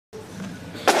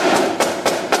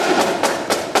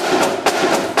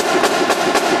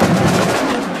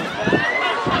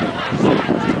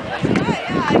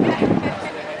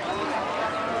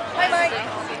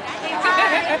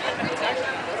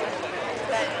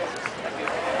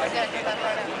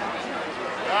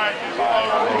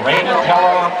Raymond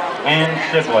Teller and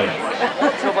siblings.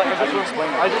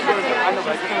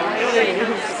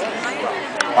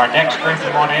 Our next group we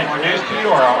want to introduce to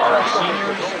you are our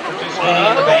seniors participating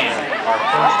in the band. Our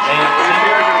first band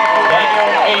senior, Daniel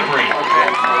Avery.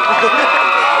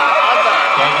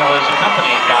 Daniel is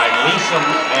accompanied by Lisa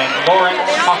and Lawrence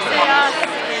Tucker.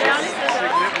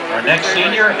 Our next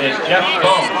senior is Jeff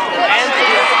Bone.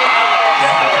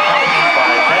 Jeff is accompanied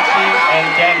by Betsy and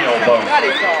Daniel Bone.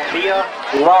 Thea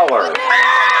Lawler,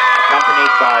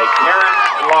 accompanied by Karen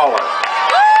Lawler.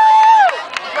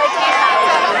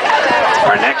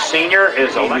 Our next senior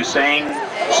is Hussein,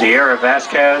 Sierra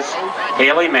Vasquez,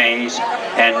 Haley Mays,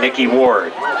 and Nikki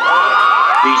Ward.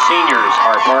 These seniors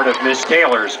are part of Miss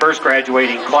Taylor's first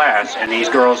graduating class, and these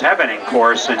girls have been in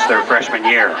course since their freshman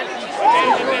year.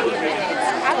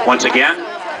 Once again,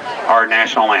 our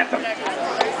national anthem.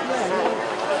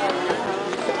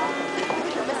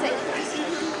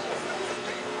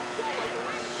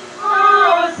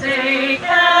 Oh, say,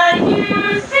 can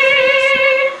you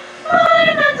see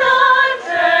by the dawn's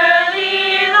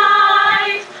early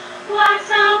light what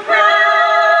so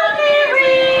proudly we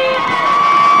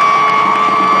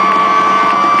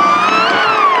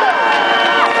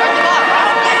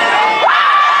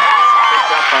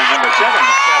Picked up by number 7,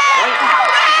 Seth Clayton.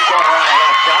 Going around the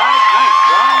left side. Nice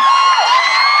run.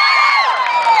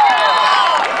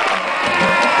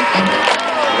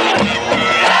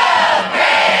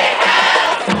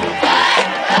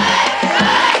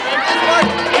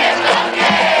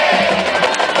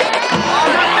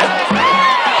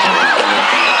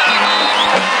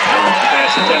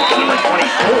 Pass attempt to number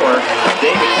 24,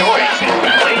 David Joyce,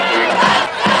 incomplete.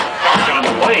 Coverage on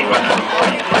the play by number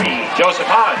 43, Joseph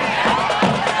Hodge.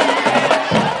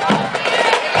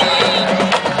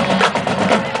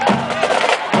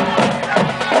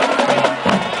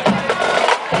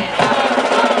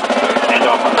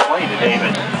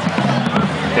 David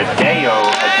Cadeo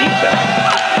Adisa,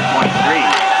 23.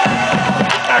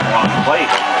 Tackle on the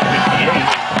plate, 58.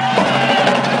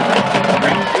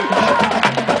 Green Gooch.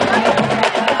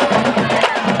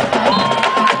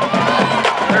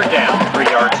 Third down, 3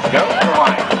 yards to go for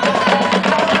Lions.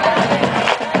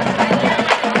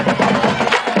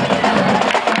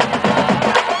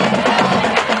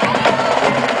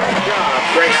 Good job,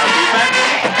 Greyhound defense.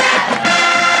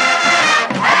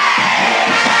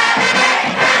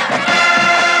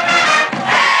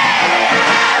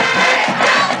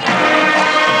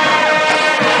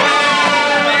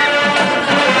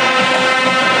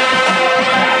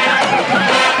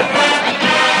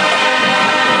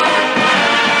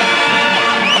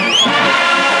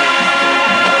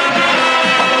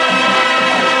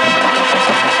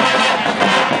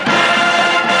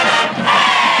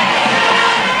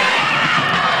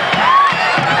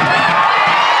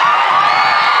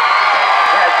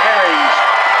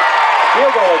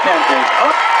 Attempted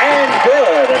up and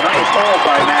good. A nice hold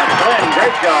by Matt Flynn.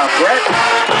 Great job, Brett.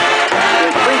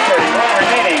 With 3:31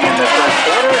 remaining in the first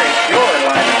quarter, it's your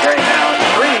Lyman Greyhounds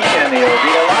 3 and the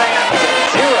Oviedo Lions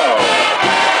 0.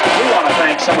 We want to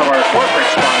thank some of our corporate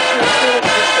sponsors that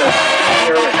assist us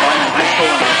here at Lyman High School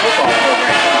and our football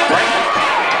program.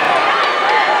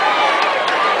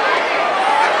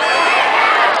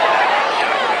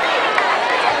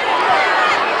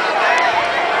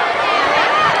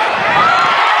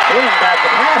 Back to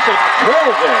pass it,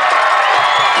 drills it.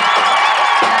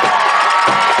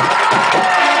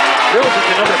 Drills it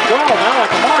to number 12,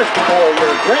 Alex Marsh for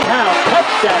your Greyhound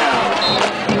touchdown.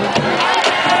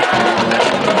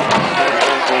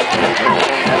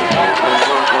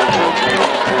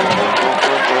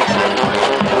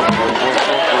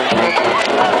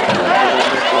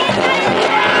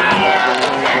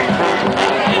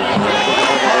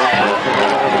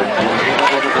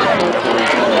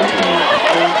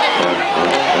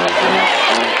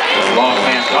 Long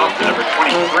hands off to number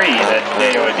 23, that's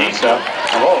Deo Adisa.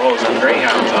 Rolos and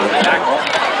Greyhounds on the tackle.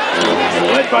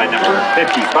 Led by number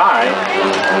 55,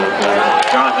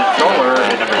 Jonathan Scholler,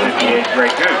 and number 58,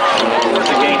 Greg Gooch. It's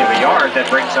a gain of a yard that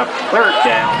brings up third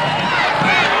down.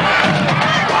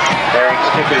 Herring's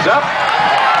kick is up.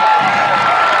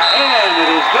 And it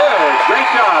is good. Great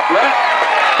job, Brett.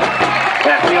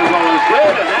 That field goal is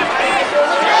good, and that makes it.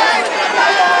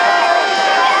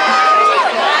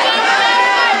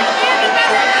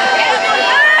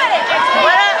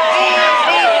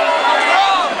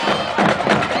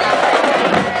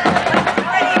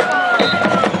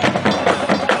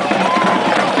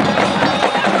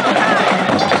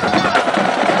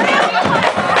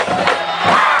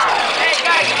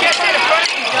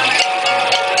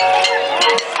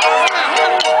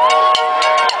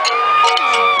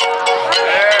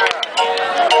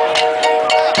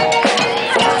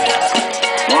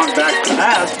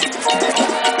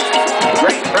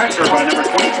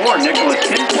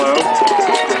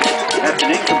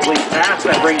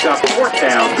 yards. That brings up 4th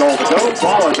down. Goal to go.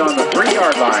 Ball is on the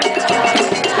 3-yard line.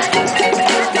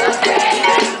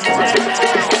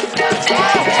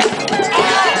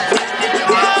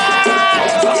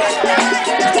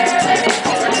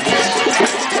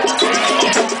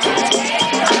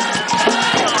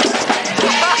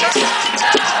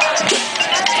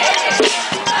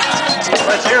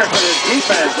 Let's hear it for this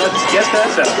defense. Let's get them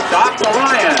to stop the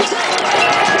Lions.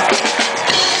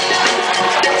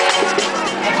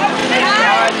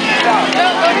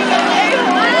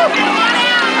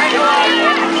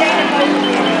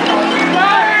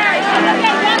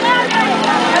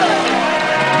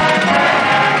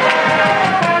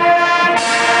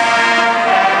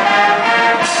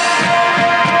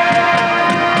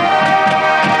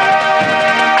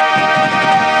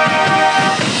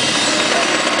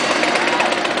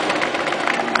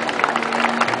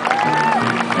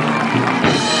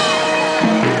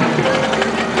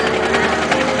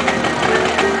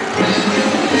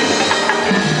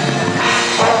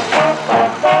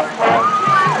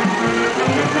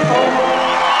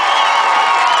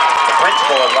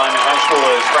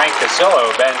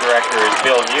 Band director is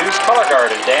Bill Hughes. Color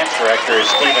guard and dance director is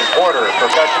Stephen Porter.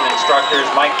 Percussion instructors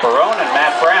Mike Barone and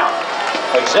Matt Brown.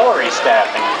 Auxiliary staff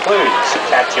includes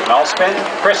Katya Melspin,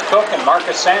 Chris Cook, and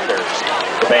Marcus Sanders.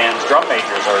 The band's drum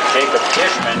majors are Jacob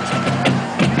Dishman.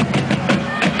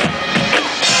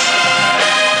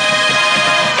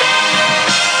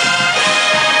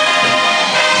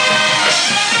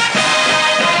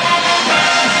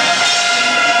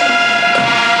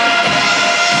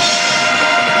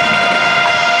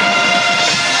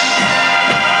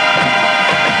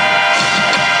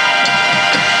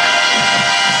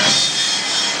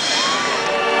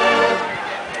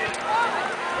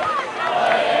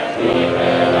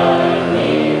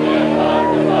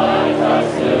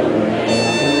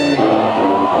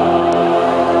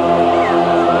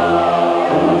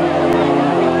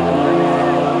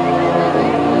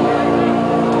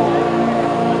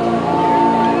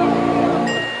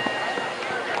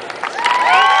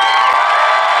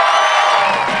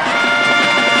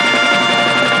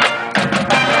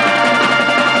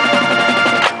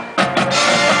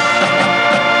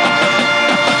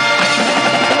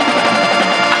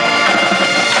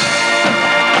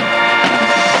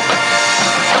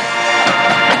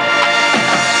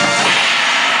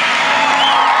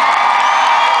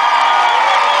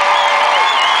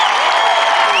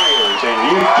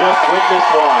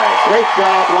 Great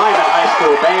job, Lyman High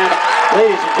School Band.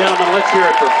 Ladies and gentlemen, let's hear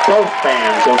it for both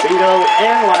bands, Oviedo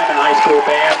and Lyman High School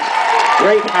bands.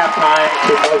 Great halftime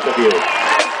to both of you.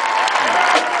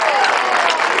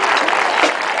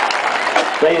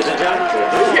 Ladies and gentlemen.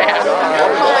 Yeah,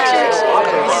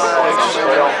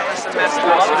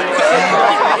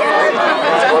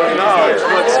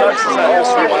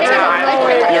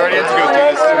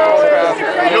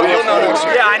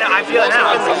 I know. I feel it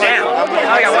now. Damn.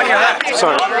 I got 1 year left.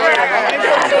 Sorry.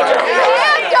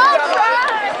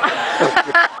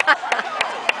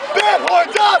 Ben,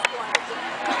 horns up!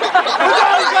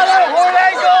 He's got a horn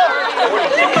angle!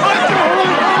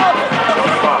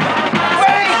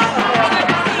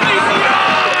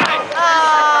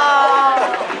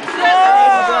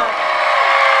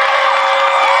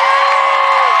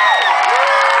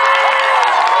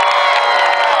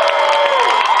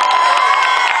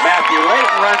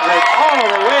 Runs it all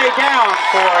the way down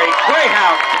for a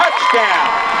Greyhound touchdown.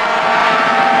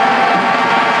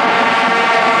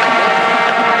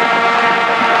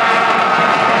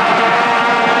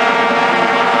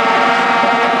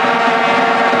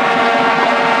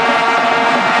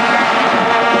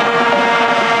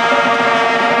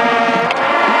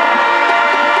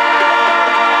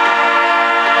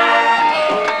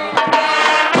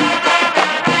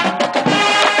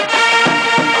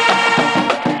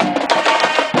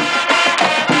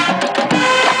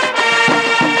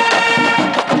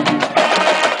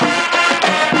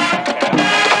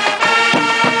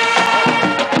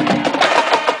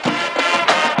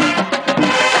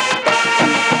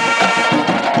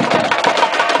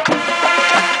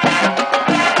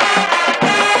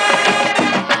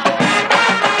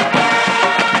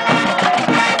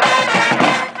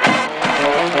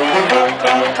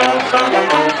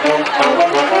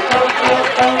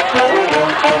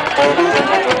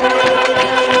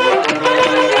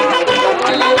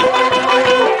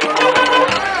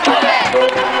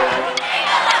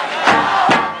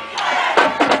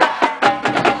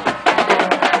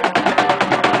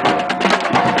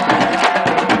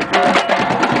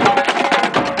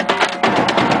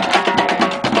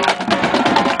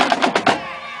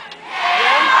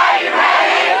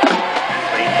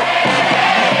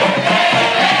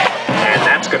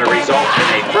 Result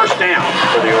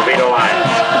for the Oviedo Lions.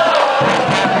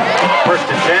 First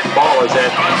and 10, ball is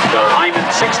at the Lyman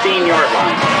 16-yard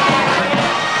line.